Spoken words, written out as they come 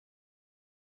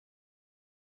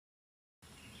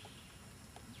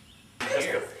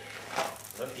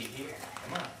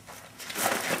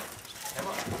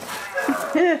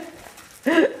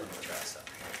try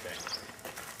something, okay?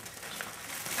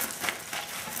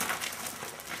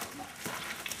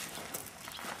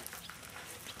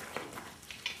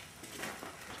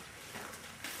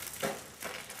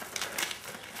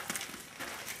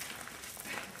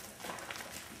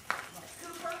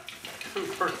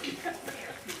 Cooper. He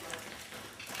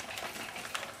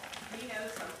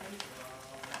knows something.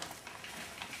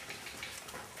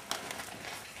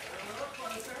 A little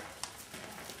closer.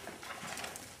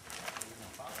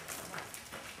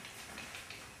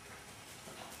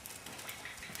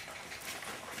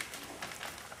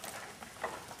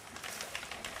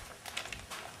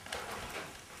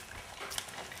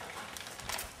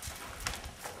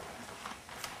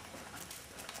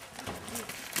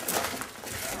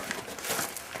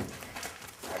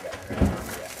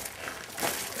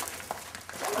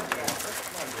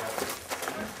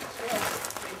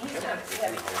 Come on,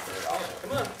 there we go.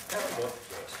 Come on. Come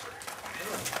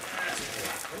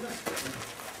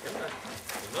on.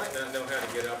 You might not know how to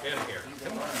get up in here.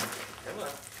 Come on. Come on.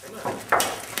 Come on.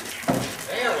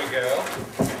 There we go.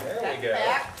 There we go.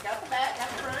 Got the back, got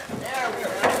the front. There we go.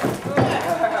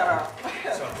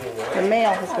 Some boy. The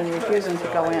male has been refusing to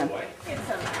go in. Get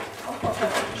some.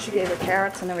 She gave her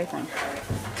carrots and everything.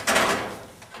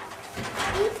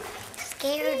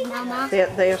 Scared, Mama.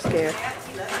 They are scared.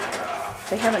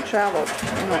 They haven't traveled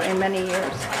in many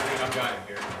years. I've got him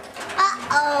here.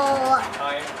 Uh-oh.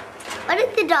 Hi. What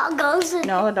if the dog goes in?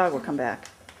 No, the dog will come back.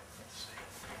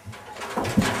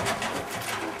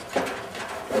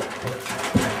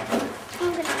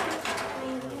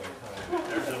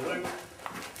 There's a loop.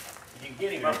 You can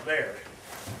get him up there.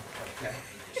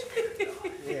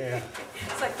 Yeah.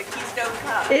 It's like the Keystone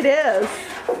Cops. It is.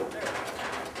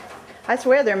 I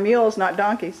swear they're mules, not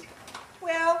donkeys.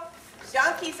 Well,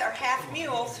 donkeys are half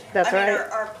mules. That's right.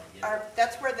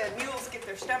 That's where the mules get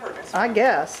their stubbornness. I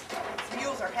guess.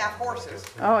 Mules are half horses.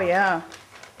 Oh, yeah.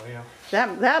 Oh, yeah.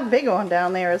 That big one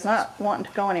down there is not wanting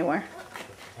to go anywhere.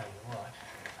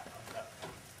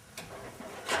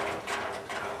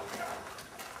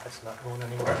 That's not going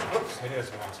anywhere. Whoops, it is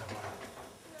going somewhere.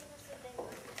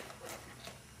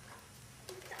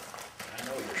 I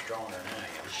know you're stronger than I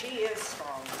am. She is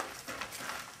strong.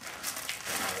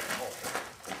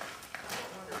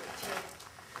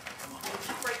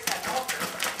 She breaks that halter.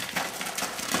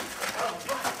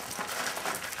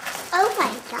 Oh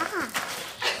my God.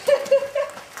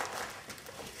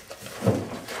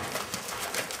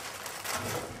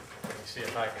 Let me see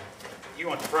if I can. You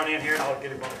want the front end here and I'll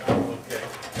get him on the top. Okay.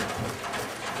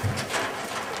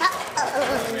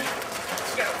 Uh-oh.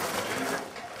 Let's go.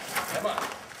 Come on.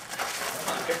 Come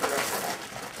on, pick her up.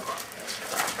 Come on.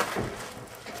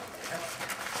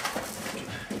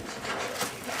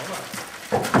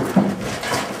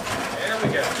 There we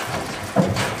go.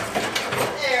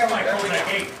 There we Like, go. open that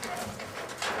gate.